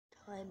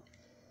time,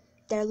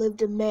 there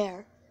lived a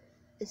mare,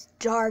 as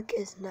dark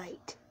as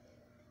night,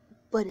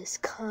 but as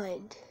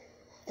kind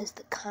as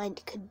the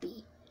kind could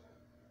be.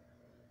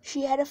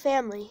 She had a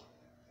family,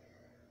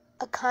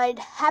 a kind,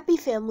 happy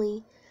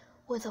family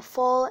with a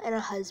foal and a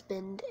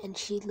husband, and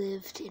she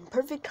lived in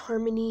perfect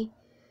harmony,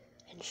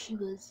 and she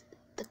was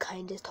the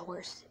kindest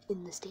horse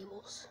in the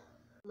stables.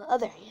 On the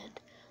other hand,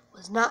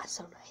 was not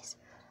so nice.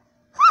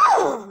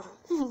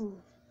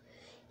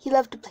 He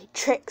loved to play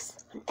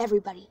tricks on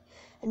everybody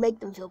and make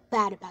them feel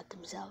bad about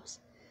themselves.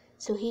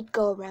 So he'd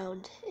go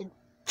around and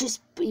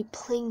just be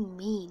plain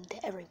mean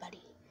to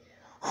everybody.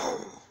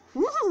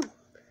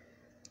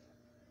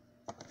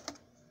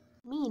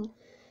 Mean,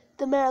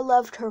 the mare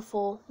loved her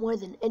foal more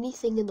than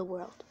anything in the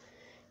world.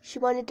 She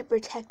wanted to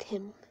protect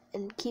him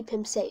and keep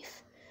him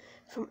safe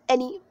from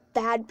any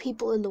bad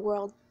people in the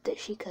world that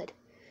she could.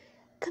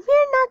 "Come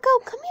here, Narco,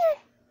 come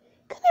here.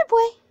 Come here,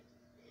 boy."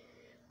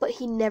 But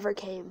he never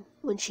came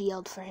when she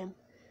yelled for him.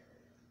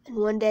 And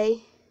one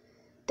day,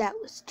 that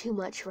was too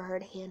much for her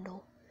to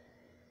handle.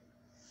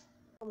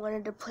 He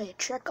wanted to play a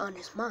trick on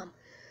his mom,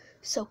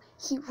 so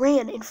he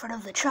ran in front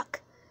of the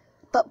truck.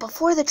 But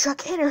before the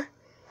truck hit her,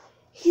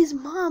 his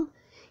mom,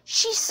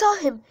 she saw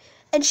him,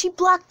 and she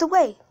blocked the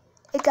way.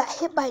 It got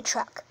hit by a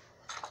truck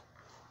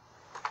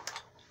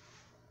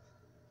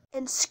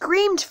and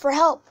screamed for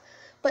help,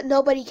 but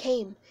nobody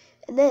came.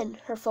 And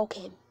then her foal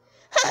came.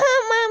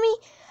 "Mommy,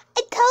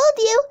 I told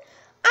you,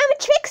 I'm a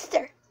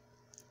trickster.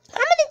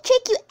 I'm gonna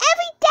trick you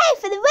every day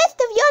for the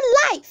rest of your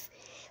life."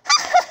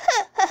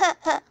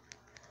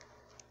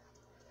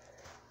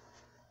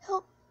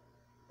 "Help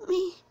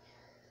me,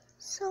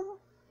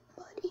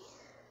 somebody,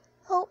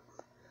 help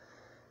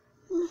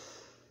me."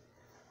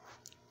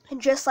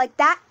 And just like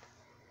that,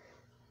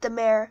 the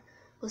mare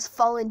was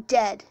fallen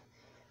dead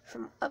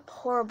from a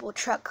horrible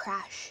truck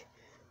crash,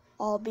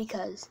 all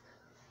because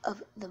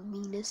of the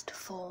meanest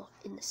foal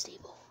in the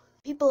stable.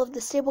 People of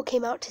the stable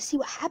came out to see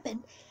what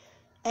happened,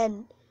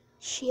 and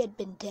she had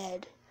been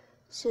dead,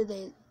 so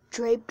they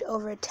draped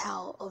over a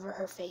towel over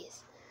her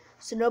face,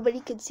 so nobody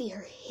could see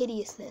her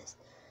hideousness,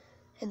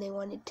 and they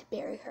wanted to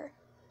bury her.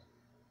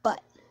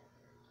 But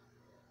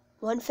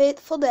one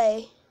fateful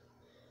day,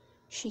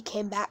 she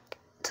came back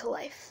to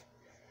life,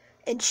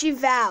 and she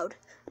vowed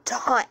to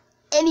haunt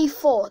any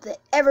foal that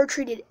ever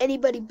treated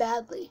anybody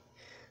badly.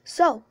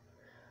 So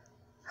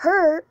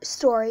her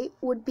story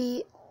would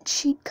be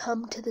she'd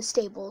come to the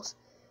stables,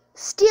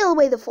 steal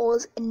away the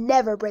foals, and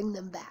never bring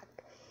them back,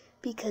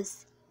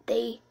 because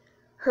they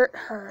hurt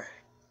her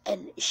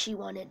and she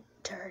wanted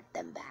to hurt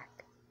them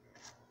back.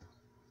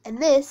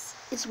 And this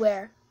is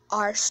where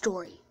our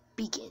story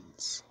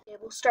begins. The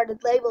stable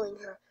started labeling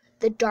her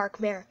the Dark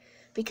Mare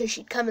because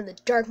she'd come in the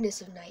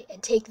darkness of night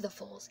and take the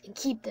foals and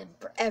keep them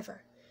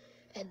forever.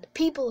 And the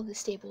people of the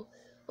stable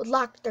would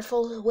lock their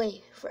foals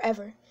away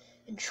forever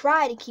and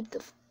try to keep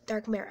the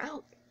Dark Mare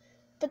out.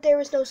 But there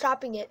was no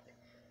stopping it.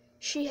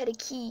 She had a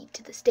key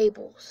to the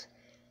stables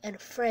and a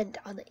friend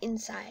on the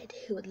inside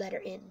who would let her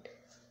in.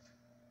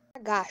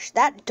 My gosh,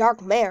 that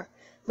Dark Mare,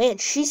 man,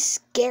 she's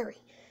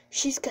scary.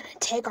 She's gonna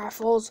take our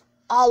foals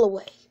all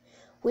away.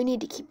 We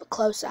need to keep a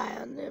close eye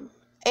on them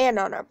and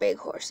on our big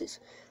horses.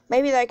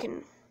 Maybe they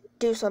can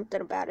do something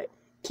about it.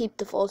 Keep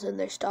the foals in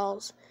their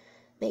stalls.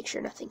 Make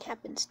sure nothing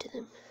happens to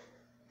them.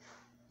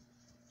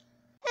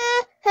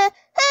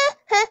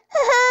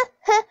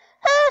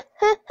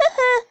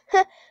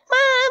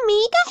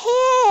 Mommy got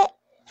hit.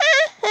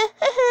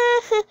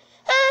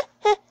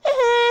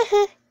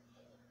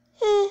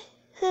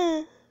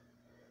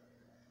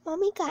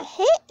 Mommy got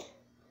hit?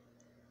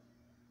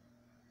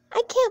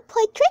 I can't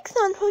play tricks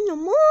on her no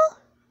more.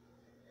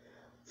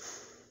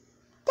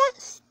 That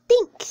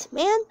stinks,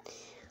 man.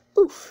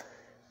 Oof.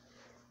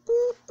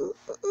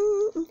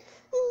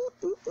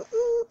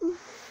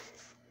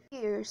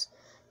 Years,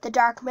 the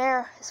Dark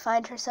Mare has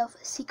found herself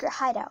a secret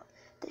hideout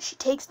that she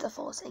takes the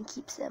foals and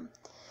keeps them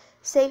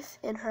safe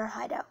in her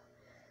hideout.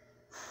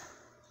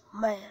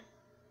 Man,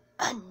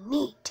 I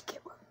need to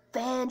get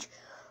revenge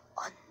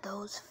on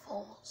those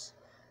foals,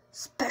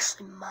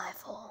 especially my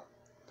foal.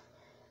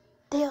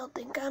 They'll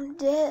think I'm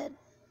dead.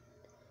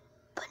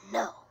 But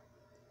no,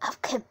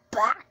 I've come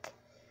back.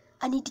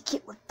 I need to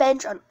get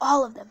revenge on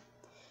all of them.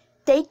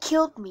 They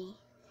killed me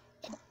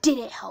and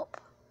didn't help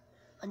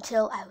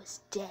until I was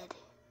dead.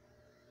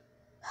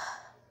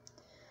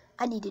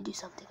 I need to do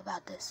something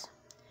about this.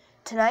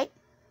 Tonight,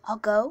 I'll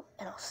go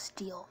and I'll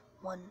steal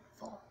one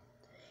foal.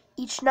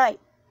 Each night,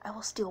 I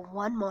will steal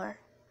one more,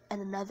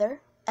 and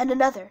another,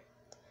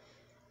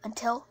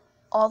 until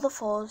all the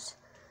foals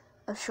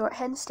of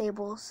Shorthand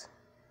Stables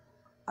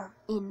are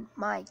in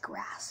my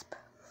grasp.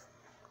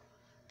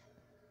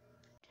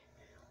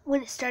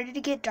 When it started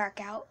to get dark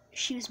out,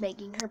 she was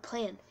making her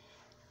plan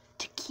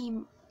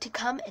to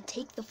come and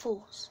take the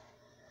foals.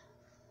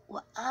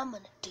 What I'm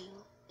gonna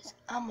do is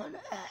I'm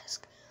gonna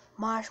ask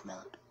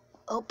Marshmallow to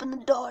open the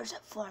doors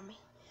up for me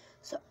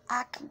so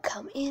I can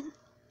come in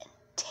and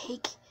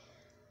take,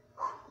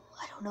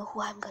 I don't know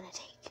who I'm gonna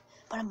take,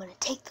 but I'm gonna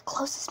take the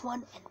closest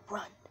one and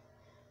run.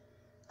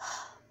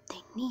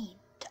 They need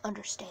to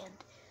understand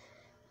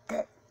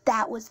that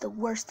that was the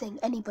worst thing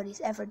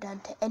anybody's ever done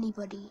to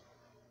anybody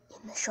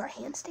in the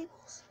shorthand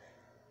stables.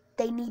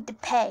 They need to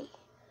pay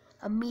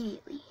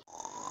immediately.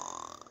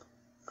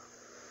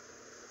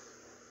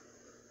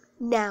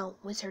 Now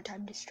was her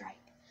time to strike.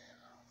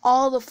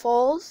 All the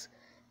foals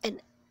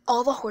and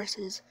all the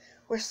horses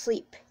were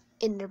asleep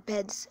in their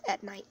beds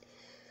at night.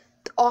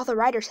 All the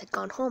riders had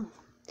gone home.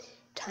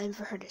 Time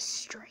for her to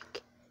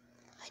strike.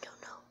 I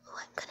don't know who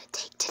I'm gonna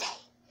take today.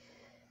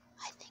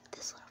 I think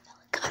this little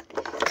fella.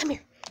 Come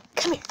here.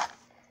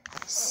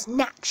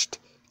 Snatched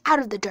out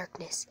of the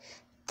darkness,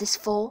 this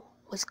foal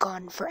was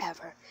gone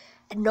forever,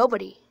 and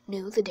nobody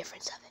knew the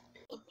difference of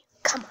it.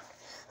 Come on.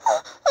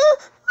 What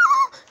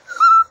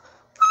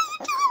are you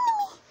doing to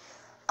me?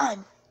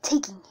 I'm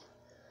taking you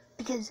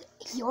because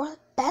your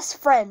best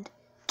friend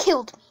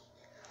killed me.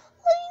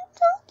 What are you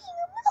talking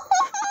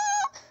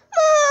about?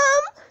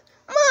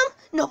 Mom!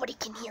 Nobody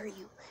can hear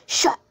you.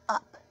 Shut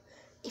up.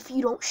 If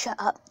you don't shut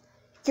up,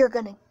 you're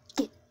gonna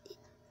get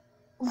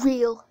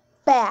real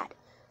bad.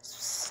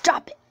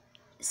 Stop it.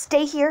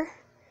 Stay here.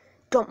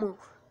 Don't move,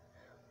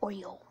 or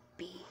you'll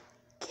be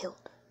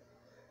killed.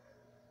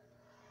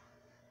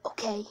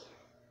 Okay?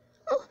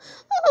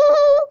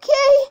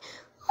 Okay.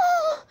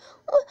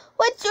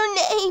 What's your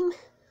name?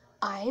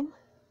 I'm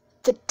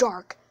the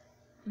Dark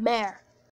Mare.